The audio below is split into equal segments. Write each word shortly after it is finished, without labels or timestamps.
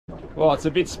Well, it's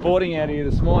a bit sporting out here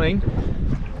this morning.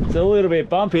 It's a little bit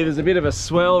bumpy. There's a bit of a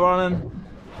swell running.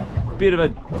 Bit of a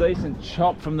decent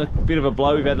chop from the bit of a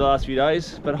blow we've had the last few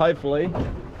days. But hopefully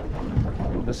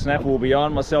the snapper will be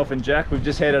on. Myself and Jack, we've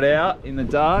just headed out in the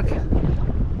dark.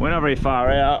 We're not very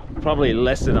far out, probably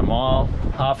less than a mile,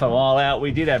 half a mile out.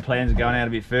 We did have plans of going out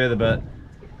a bit further, but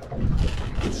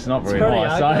it's not very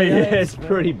nice. So yeah, it's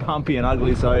pretty bumpy and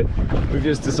ugly. So we've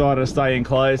just decided to stay in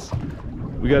close.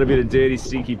 We got a bit of dirty,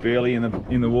 stinky burley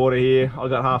in the water here. I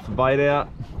got half a bait out.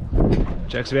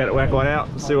 Jack's about to whack one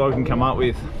out. See what I can come up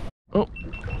with. Oh,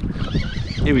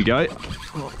 here we go.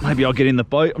 Well, maybe I'll get in the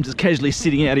boat. I'm just casually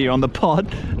sitting out here on the pod.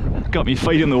 Got my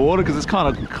feet in the water because it's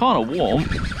kind of warm.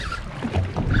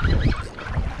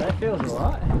 That feels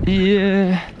alright.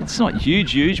 Yeah, it's not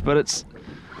huge, but it's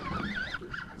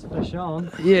a fish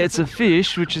on. Yeah, it's a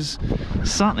fish, which is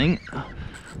something.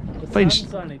 The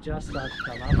sun's only just started to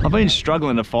come up. I've been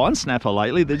struggling to find snapper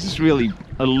lately. They're just really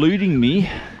eluding me.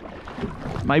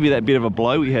 Maybe that bit of a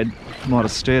blow we had might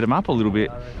have stirred them up a little bit.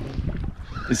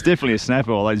 It's definitely a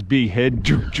snapper, all those big head,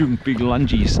 big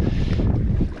lunges.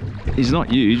 He's not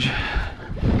huge.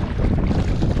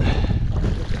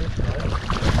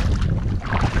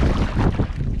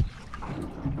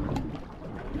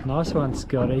 Nice one,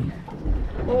 Scotty.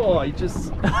 Oh, he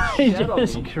just he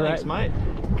just cracked. Thanks, mate.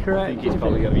 Correct. I think he's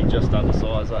probably going to be just under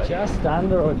size, eh? Just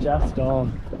under or just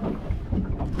on.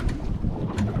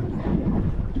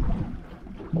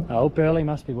 Oh, burley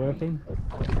must be working.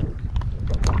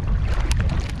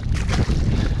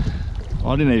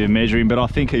 I didn't even measure him, but I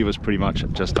think he was pretty much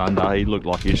just under. He looked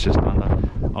like he was just under.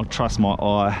 I'll trust my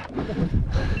eye.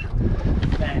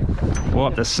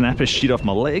 Wipe the snapper shit off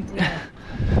my leg.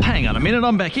 Hang on a minute,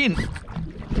 I'm back in.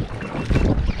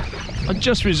 I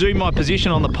just resumed my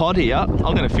position on the pod here. I'm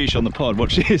going to fish on the pod.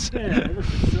 Watch this. Yeah,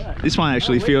 this one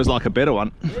actually feels like a better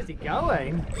one. Where's he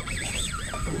going?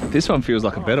 This one feels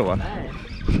like a better one. Man.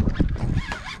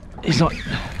 He's not.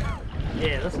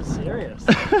 Yeah, this is serious.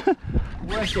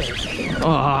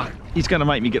 Oh, he's going to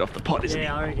make me get off the pod, isn't he?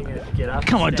 Yeah, I reckon you're going to get up.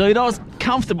 Come on, dude. I was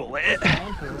comfortable there.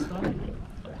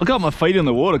 I got my feet in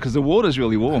the water because the water's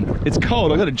really warm. It's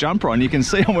cold. I got a jumper on. You can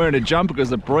see I'm wearing a jumper because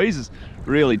the breeze is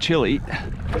really chilly.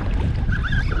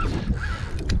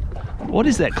 What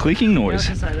is that clicking noise?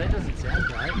 I was gonna say, that doesn't sound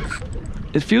great.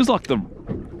 It feels like the...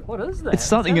 What is that? It's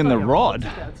something in the rod.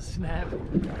 About to snap.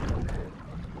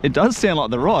 It does sound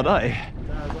like the rod, eh? It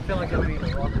does. I feel like it'll be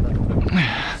the rod on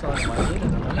the side of my head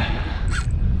in a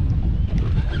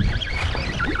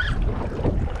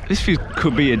minute. This fish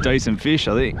could be a decent fish,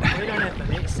 I think. We don't have the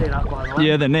net set up, by the way.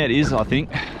 Yeah, the net is, I think.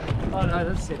 Oh no,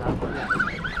 that's set up.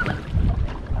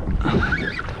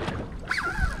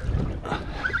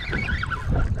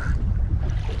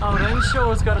 Oh, the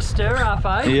inshore's got a stir up,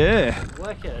 eh? Yeah.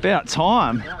 Wicked. About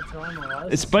time. About time,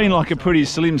 alright. It's been like a pretty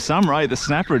slim summer, eh? The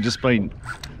snapper had just been...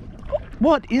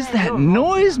 What is that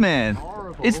noise, man?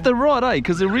 Horrible. It's the rod, eh?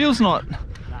 Because the reel's not...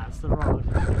 Nah, it's the rod.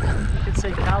 You can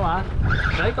see colour.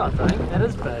 Big, I think. That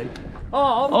is big.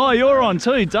 Oh, Oh, you're on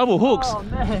too. Double hooks. Oh,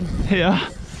 man. Yeah.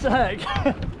 Sick.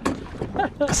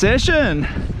 Session.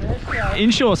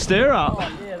 Inshore stir up.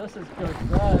 Oh, yeah, this is good,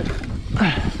 bro.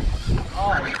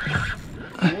 Oh,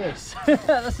 yes.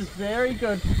 This is very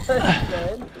good fish,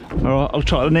 man. All right, I'll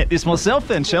try to net this myself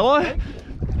then, shall I?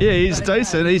 Yeah, he's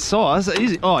decent. He's size.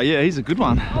 Oh, yeah, he's a good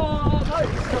one. Oh, no,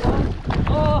 it's still on.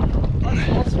 Oh,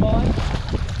 that's mine.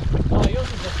 Oh,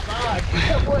 yours is a bug.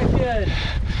 Wicked.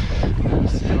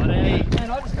 Scotty.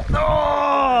 Man, I just got...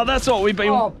 Oh, that's what we've been...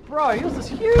 Oh, bro, yours is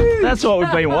huge. That's what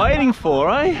we've been waiting for,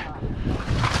 eh?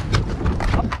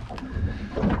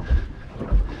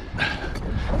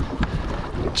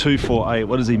 $248.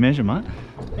 What does he measure, mate?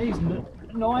 He's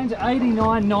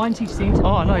 89, 90 centimetres.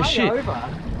 Oh, no Way shit.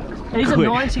 Over. He's Quick.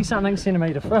 a 90 something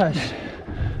centimetre fish.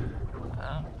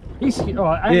 He's,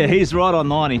 Yeah, he's right on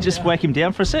 90. Just whack him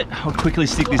down for a sec. I'll quickly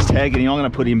stick this tag in here. I'm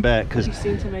going to put him back because 80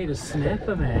 centimetre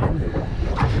snapper,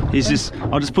 man. he's just...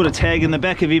 I'll just put a tag in the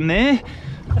back of him there.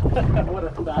 What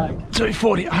a thug.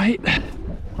 248.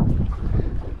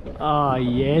 Oh,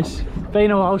 yes.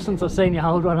 Been a while since I've seen you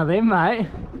hold one of them, mate.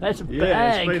 That's big.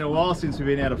 Yeah, it's been a while since we've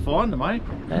been able to find them, mate.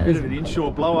 That Bit is of an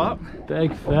inshore blow up.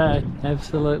 big fish.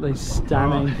 Absolutely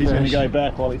stunning He's going to fish. go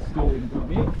back while he's still in good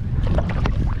nick.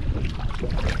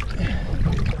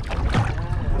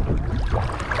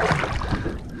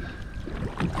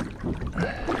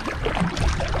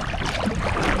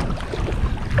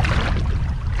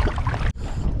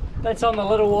 That's on the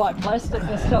little white plastic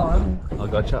this time. I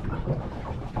gotcha.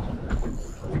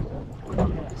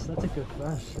 Yes, that's a good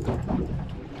fish.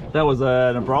 That was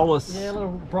an Abrolhos. Yeah, a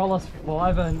little Brollis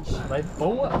 5-inch. They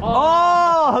bought it.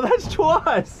 Oh, that's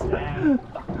twice. Damn.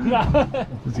 No.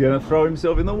 He's gonna throw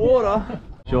himself in the water.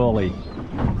 Surely.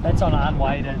 That's on an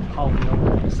unweighted whole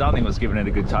deal. Something was giving it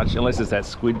a good touch, unless it's that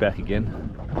squid back again.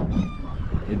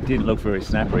 It didn't look very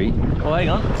snappery. Oh, hang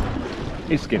on.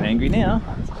 It's getting angry now.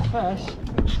 It's a fish.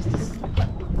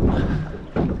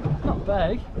 Not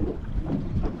big.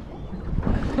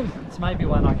 It's maybe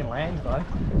one I can land though.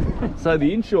 So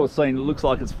the inshore scene looks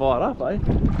like it's fired up, eh?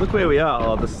 Look where we are.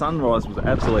 Oh, the sunrise was an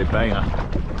absolute banger.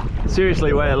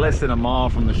 Seriously, we're less than a mile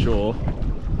from the shore.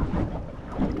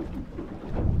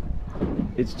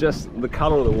 It's just the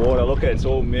colour of the water. Look at it, it's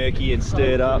all murky and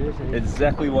stirred up.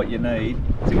 Exactly what you need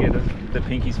to get the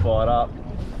pinkies fired up.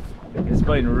 It's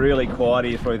been really quiet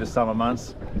here through the summer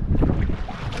months.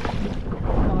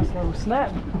 Nice little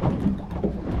snap.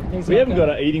 We haven't got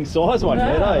an eating size one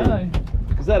yet, eh? No.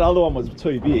 Because that other one was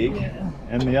too big, Yeah.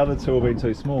 and the other two have been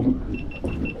too small.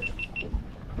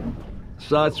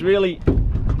 So it's really,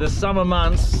 the summer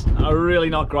months are really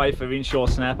not great for inshore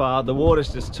snapper. The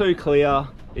water's just too clear,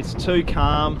 it's too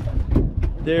calm.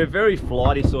 They're a very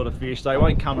flighty sort of fish. They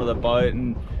won't come to the boat,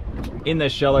 and in the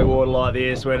shallow water like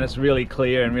this, when it's really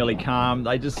clear and really calm,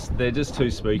 they're just too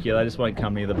spooky. They just won't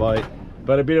come near the boat.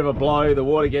 But a bit of a blow, the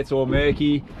water gets all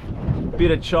murky,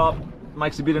 bit of chop,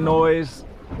 makes a bit of noise,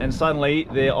 and suddenly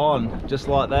they're on, just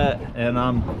like that. And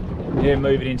yeah,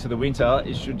 moving into the winter,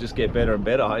 it should just get better and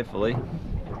better, hopefully.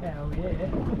 Hell yeah.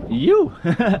 You!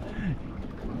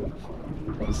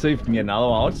 Let's see if we can get another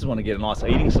one. I just want to get a nice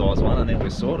eating size one, and then we're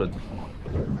sorted.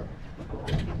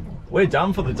 We're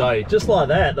done for the day. Just like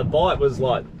that, the bite was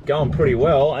like going pretty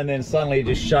well, and then suddenly it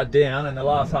just shut down. In the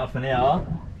last half an hour,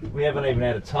 we haven't even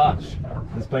had a touch.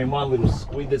 There's been one little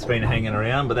squid that's been hanging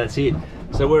around, but that's it.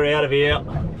 So we're out of here.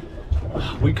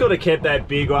 We could have kept that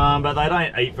big one, but they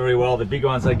don't eat very well. The big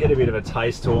ones, they get a bit of a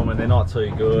taste to them, and they're not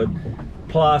too good.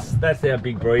 Plus, that's our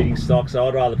big breeding stock, so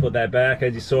I'd rather put that back.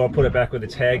 As you saw, I put it back with a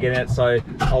tag in it, so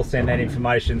I'll send that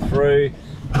information through.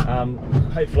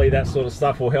 Hopefully that sort of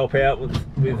stuff will help out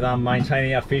with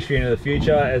maintaining our fishery into the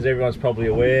future. As everyone's probably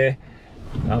aware,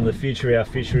 the future of our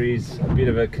fishery is a bit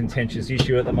of a contentious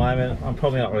issue at the moment. I'm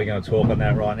probably not really going to talk on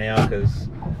that right now because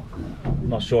I'm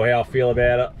not sure how I feel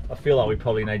about it. I feel like we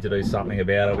probably need to do something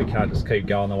about it. We can't just keep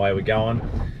going the way we're going.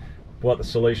 What the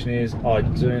solution is, I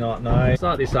do not know.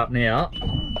 Start this up now,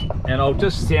 and I'll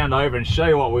just sound over and show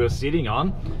you what we were sitting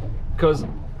on, because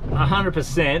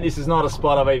 100% this is not a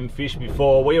spot I've even fished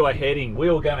before. We were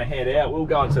going to head out. We were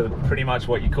going to pretty much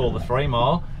what you call the 3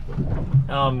 mile.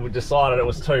 We decided it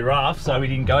was too rough, so we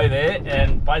didn't go there,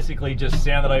 and basically just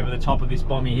sounded over the top of this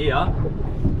bommy here.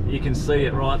 You can see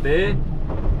it right there.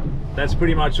 That's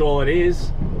pretty much all it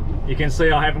is. You can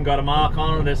see I haven't got a mark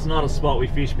on it. It's not a spot we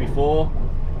fished before.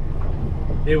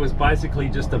 It was basically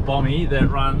just a bommy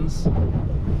that runs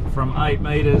from 8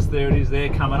 meters, there it is there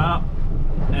coming up,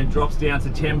 and drops down to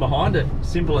 10 behind it.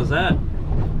 Simple as that.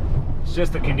 It's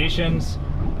just the conditions.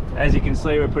 As you can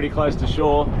see, we're pretty close to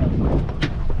shore.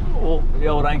 Oh, the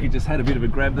old anchor just had a bit of a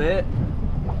grab there.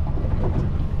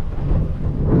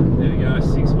 There we go,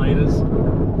 6 meters.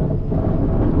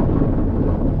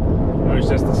 It was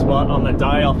just the spot on the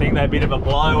day. I think that bit of a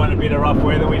blow and a bit of rough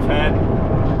weather we've had.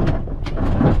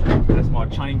 As my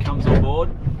chain comes on board.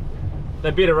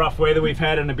 The bit of rough weather we've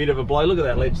had and a bit of a blow. Look at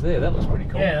that ledge there, that looks pretty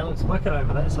cool. Yeah, it looks wicked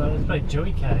over there, so it's a big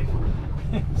dewy cave.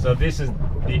 So this is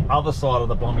the other side of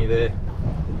the bommy there.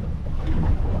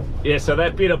 Yeah, so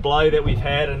that bit of blow that we've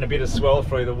had and a bit of swell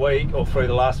through the week, or through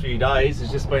the last few days,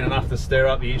 has just been enough to stir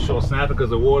up the inshore snapper because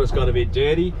the water's got a bit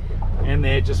dirty. And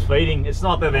they're just feeding. It's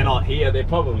not that they're not here, they're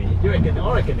probably, I reckon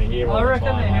they're here all the time. I reckon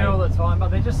they're here all the time, but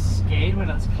they're just scared when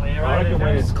it's clear. I reckon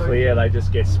when it's clear, they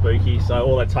just get spooky. So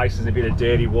all it takes is a bit of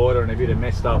dirty water and a bit of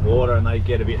messed up water, and they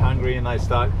get a bit hungry and they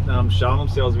start showing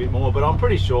themselves a bit more. But I'm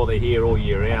pretty sure they're here all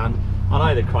year round. I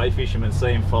know the cray fishermen see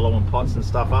them following pots and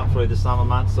stuff up through the summer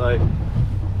months, so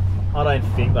I don't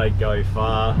think they go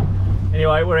far.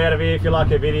 Anyway, we're out of here. If you like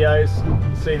our videos,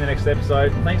 see you in the next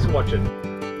episode. Thanks for watching.